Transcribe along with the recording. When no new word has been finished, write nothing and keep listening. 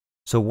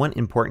So one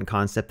important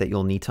concept that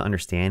you'll need to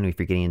understand if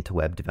you're getting into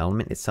web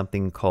development is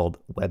something called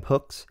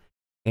webhooks.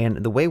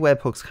 And the way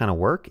webhooks kind of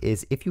work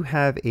is if you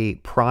have a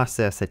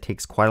process that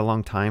takes quite a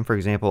long time. For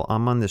example,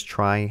 I'm on this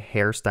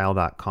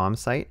tryhairstyle.com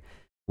site,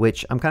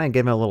 which I'm kind of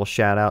giving a little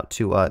shout out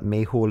to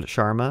Mehul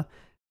Sharma,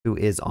 who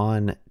is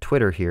on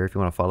Twitter here. If you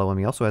want to follow him,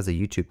 he also has a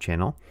YouTube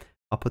channel.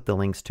 I'll put the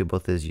links to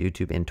both his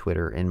YouTube and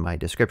Twitter in my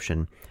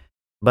description.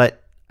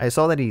 But I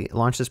saw that he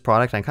launched this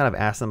product. And I kind of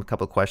asked him a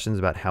couple of questions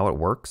about how it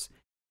works.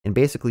 And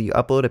basically, you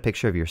upload a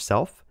picture of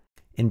yourself.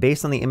 And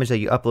based on the image that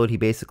you upload, he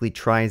basically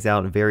tries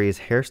out various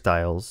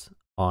hairstyles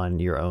on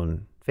your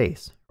own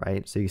face,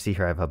 right? So you see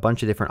here, I have a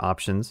bunch of different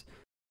options.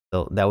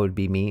 So that would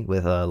be me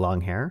with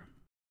long hair.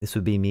 This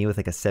would be me with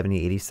like a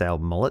 70s, 80s style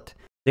mullet. So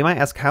you might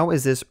ask, how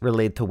is this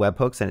related to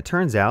webhooks? And it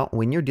turns out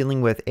when you're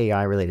dealing with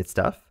AI related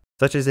stuff,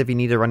 such as if you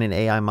need to run an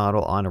AI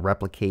model on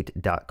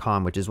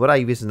replicate.com, which is what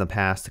I've used in the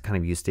past to kind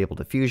of use Stable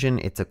Diffusion.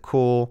 It's a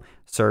cool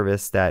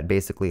service that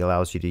basically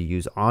allows you to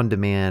use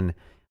on-demand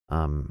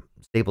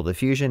Stable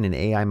Diffusion and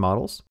AI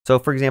models. So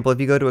for example,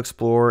 if you go to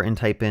Explore and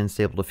type in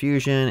Stable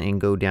Diffusion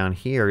and go down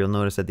here, you'll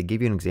notice that they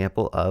give you an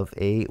example of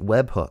a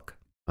webhook.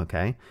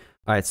 Okay.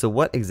 All right. So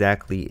what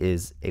exactly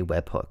is a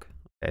webhook?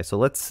 Okay. So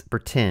let's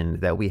pretend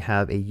that we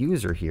have a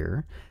user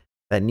here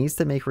that needs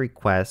to make a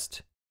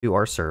request to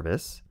our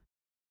service.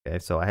 Okay.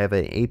 So I have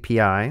an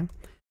API.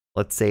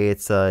 Let's say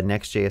it's a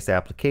Next.js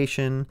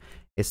application.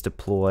 It's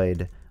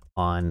deployed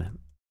on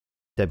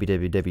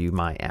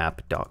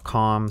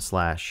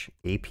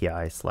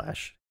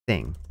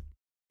www.myapp.com/API/thing.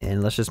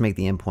 And let's just make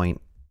the endpoint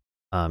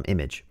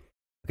image.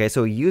 Okay,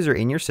 so a user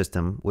in your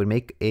system would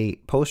make a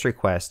post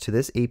request to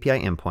this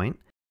API endpoint.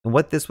 And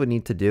what this would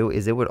need to do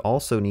is it would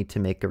also need to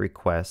make a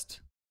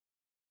request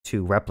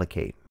to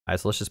replicate. All right,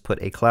 so let's just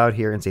put a cloud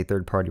here and say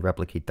third-party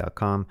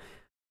replicate.com. So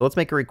let's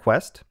make a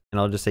request,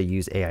 and I'll just say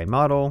use AI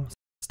model.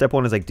 Step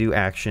one is like do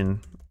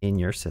action in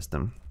your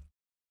system.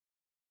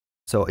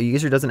 So a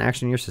user does an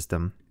action in your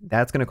system,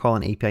 that's going to call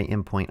an API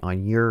endpoint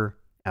on your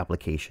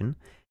application.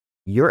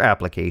 Your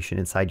application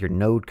inside your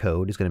node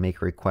code is going to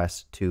make a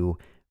request to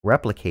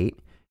replicate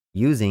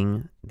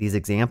using these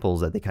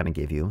examples that they kind of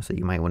give you. So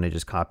you might want to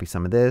just copy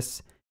some of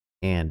this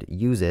and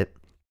use it.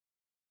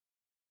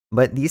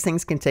 But these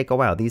things can take a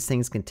while. These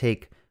things can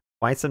take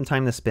quite some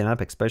time to spin up,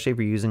 especially if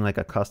you're using like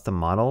a custom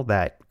model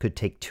that could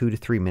take 2 to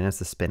 3 minutes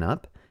to spin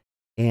up.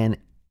 And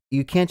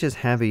you can't just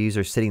have a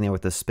user sitting there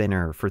with a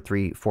spinner for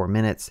 3-4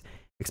 minutes,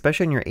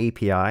 especially on your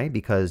API,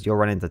 because you'll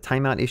run into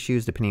timeout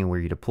issues depending on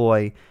where you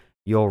deploy.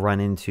 You'll run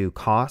into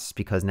costs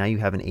because now you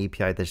have an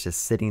API that's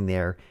just sitting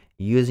there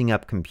using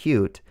up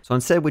compute. So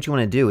instead, what you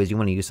want to do is you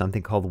want to use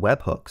something called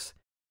webhooks,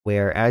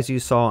 where as you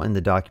saw in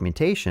the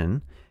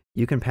documentation,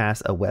 you can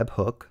pass a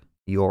webhook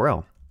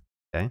URL.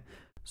 Okay.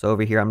 So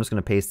over here, I'm just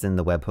going to paste in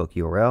the webhook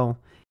URL.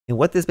 And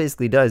what this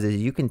basically does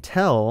is you can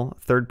tell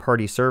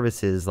third-party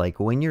services, like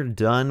when you're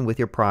done with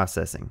your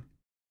processing,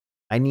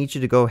 I need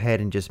you to go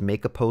ahead and just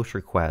make a post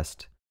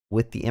request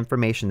with the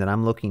information that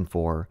I'm looking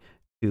for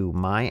to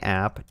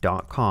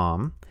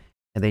myapp.com.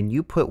 And then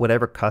you put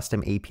whatever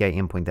custom API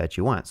endpoint that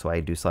you want. So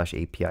I do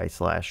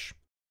 /API/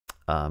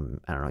 I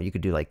don't know, you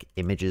could do like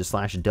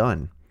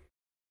images/done.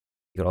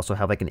 You could also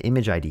have like an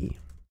image ID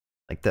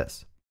like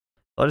this.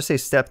 I'll just say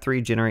step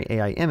 3, generate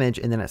AI image.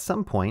 And then at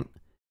some point,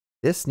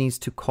 this needs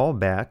to call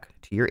back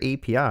to your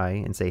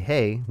API and say,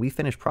 hey, we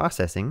finished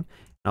processing. And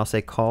I'll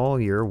say, call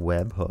your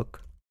webhook.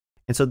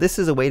 And so this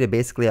is a way to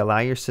basically allow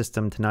your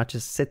system to not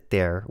just sit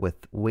there with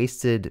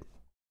wasted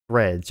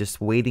threads, just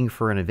waiting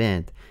for an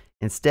event.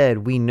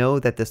 Instead, we know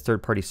that this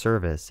third-party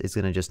service is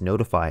going to just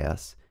notify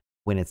us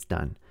when it's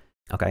done.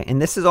 Okay,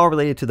 and this is all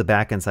related to the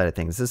backend side of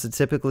things. This is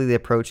typically the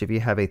approach if you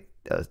have an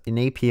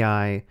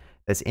API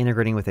that's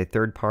integrating with a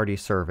third-party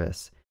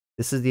service.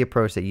 This is the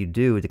approach that you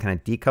do to kind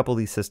of decouple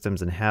these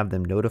systems and have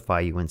them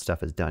notify you when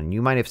stuff is done.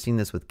 You might have seen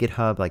this with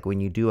GitHub, like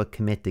when you do a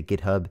commit to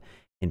GitHub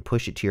and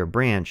push it to your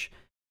branch,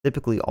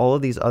 typically all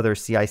of these other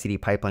CI/CD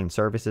pipeline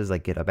services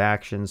like GitHub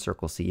Actions,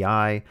 Circle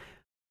CI,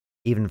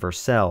 even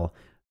Vercel,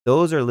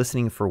 those are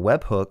listening for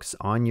webhooks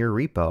on your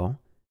repo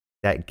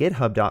that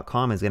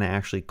github.com is going to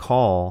actually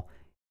call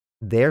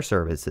their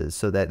services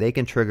so that they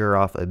can trigger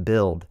off a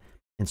build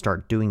and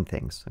start doing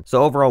things.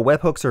 So overall,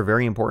 webhooks are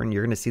very important.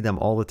 You're going to see them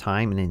all the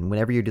time. And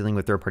whenever you're dealing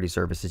with third-party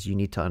services, you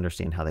need to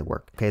understand how they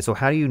work. Okay, so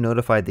how do you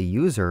notify the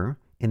user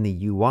in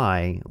the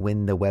UI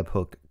when the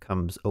webhook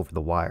comes over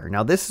the wire?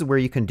 Now, this is where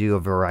you can do a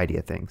variety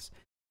of things.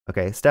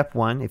 Okay, step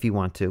 1, if you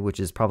want to,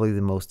 which is probably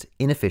the most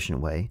inefficient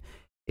way,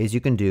 is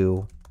you can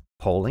do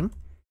polling.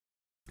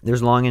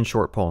 There's long and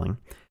short polling.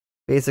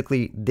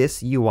 Basically,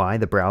 this UI,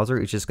 the browser,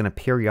 is just going to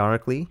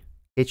periodically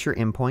hit your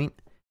endpoint,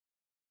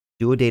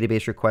 do a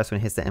database request when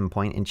it hits the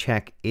endpoint, and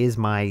check, is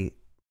my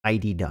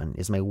ID done?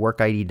 Is my work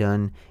ID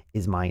done?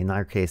 Is my, in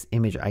our case,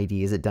 image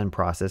ID, is it done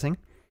processing?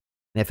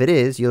 And if it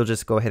is, you'll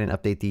just go ahead and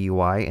update the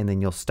UI, and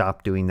then you'll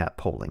stop doing that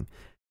polling.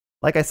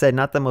 Like I said,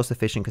 not the most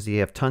efficient because you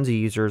have tons of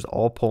users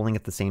all polling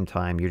at the same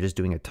time. You're just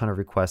doing a ton of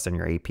requests on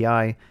your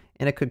API,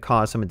 and it could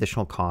cause some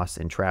additional costs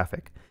and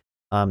traffic.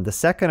 The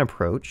second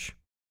approach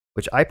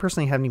which I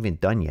personally haven't even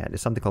done yet.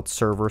 It's something called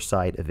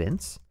server-side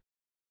events.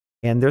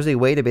 And there's a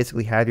way to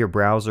basically have your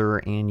browser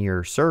and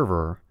your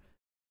server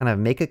kind of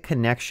make a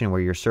connection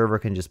where your server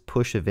can just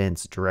push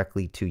events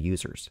directly to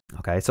users.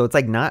 Okay, so it's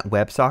like not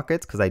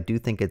WebSockets, because I do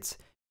think it's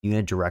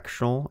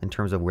unidirectional in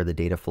terms of where the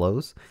data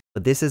flows.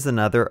 But this is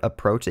another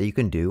approach that you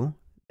can do,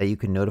 that you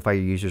can notify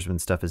your users when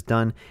stuff is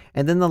done.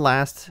 And then the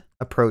last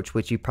approach,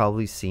 which you've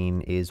probably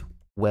seen, is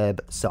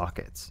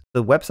WebSockets.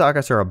 The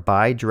WebSockets are a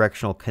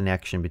bi-directional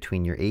connection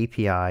between your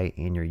API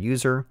and your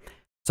user,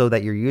 so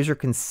that your user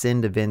can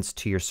send events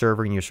to your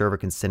server and your server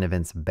can send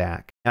events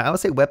back. Now, I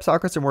would say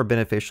WebSockets are more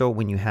beneficial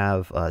when you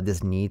have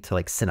this need to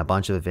like send a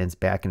bunch of events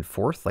back and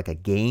forth, like a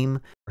game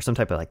or some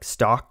type of like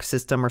stock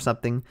system or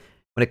something.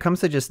 When it comes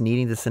to just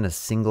needing to send a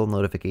single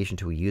notification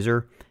to a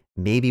user,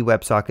 maybe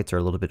WebSockets are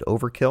a little bit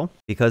overkill,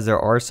 because there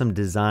are some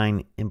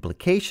design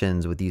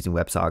implications with using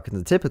WebSockets.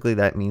 And typically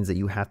that means that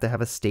you have to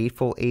have a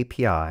stateful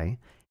API,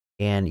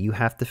 and you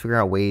have to figure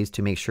out ways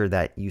to make sure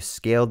that you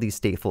scale these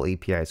stateful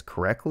APIs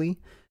correctly.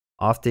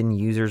 Often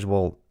users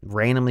will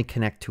randomly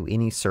connect to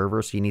any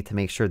server, so you need to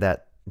make sure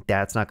that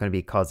that's not going to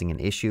be causing an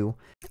issue.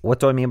 What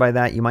do I mean by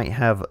that? You might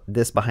have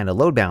this behind a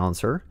load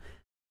balancer.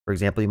 For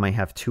example, you might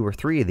have 2 or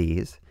 3 of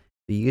these.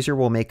 The user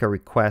will make a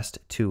request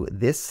to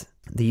this.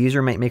 The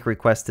user might make a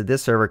request to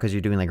this server because you're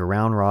doing like a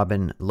round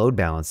robin load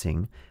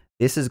balancing.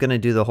 This is going to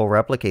do the whole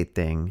replicate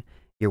thing.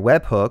 Your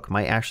webhook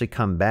might actually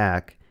come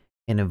back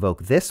and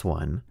invoke this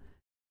one,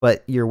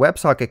 but your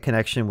WebSocket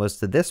connection was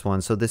to this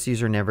one, so this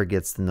user never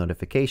gets the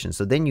notification.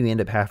 So then you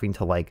end up having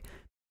to like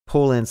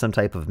pull in some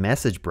type of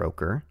message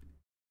broker.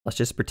 Let's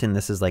just pretend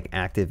this is like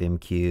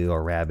ActiveMQ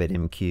or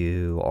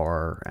RabbitMQ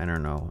or, I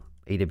don't know,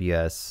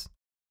 AWS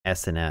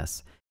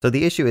SNS. So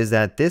the issue is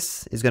that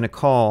this is going to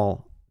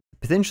call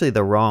potentially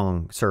the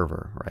wrong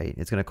server, right?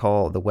 It's going to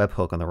call the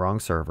webhook on the wrong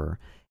server.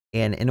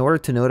 And in order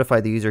to notify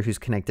the user who's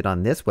connected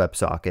on this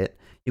WebSocket,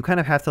 you kind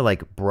of have to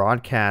like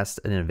broadcast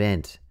an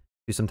event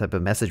to some type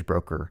of message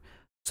broker,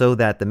 so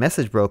that the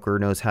message broker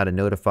knows how to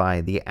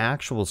notify the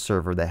actual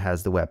server that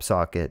has the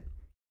WebSocket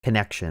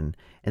connection,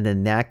 and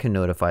then that can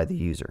notify the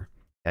user.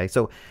 Okay,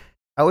 so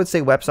I would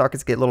say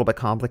WebSockets get a little bit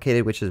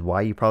complicated, which is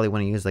why you probably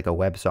want to use like a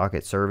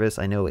WebSocket service.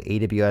 I know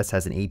AWS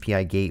has an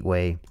API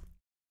gateway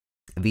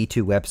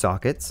v2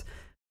 WebSockets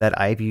that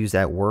I've used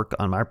at work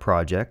on my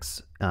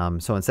projects.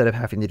 So instead of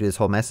having to do this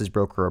whole message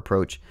broker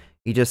approach,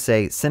 you just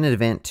say send an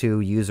event to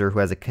user who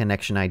has a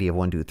connection ID of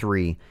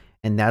 123,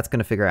 and that's going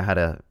to figure out how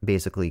to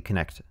basically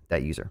connect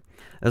that user.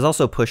 There's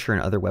also Pusher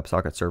and other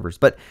WebSocket servers,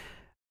 but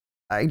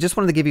I just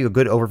wanted to give you a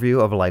good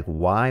overview of like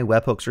why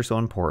webhooks are so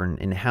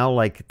important, and how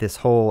like this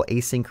whole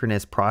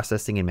asynchronous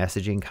processing and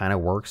messaging kind of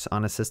works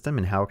on a system,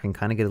 and how it can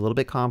kind of get a little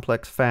bit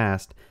complex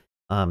fast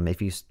if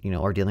you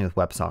are dealing with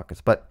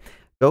WebSockets. But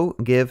go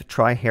give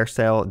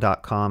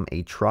tryhairstyle.com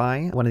a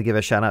try. I wanted to give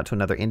a shout out to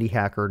another indie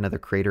hacker, another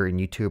creator and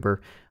YouTuber.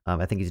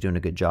 I think he's doing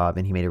a good job,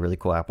 and he made a really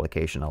cool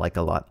application. I like it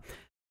a lot.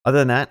 Other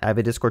than that, I have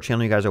a Discord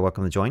channel you guys are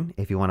welcome to join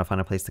if you want to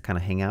find a place to kind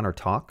of hang out or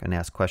talk and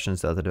ask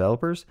questions to other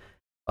developers.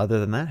 Other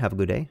than that, have a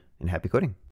good day and happy coding.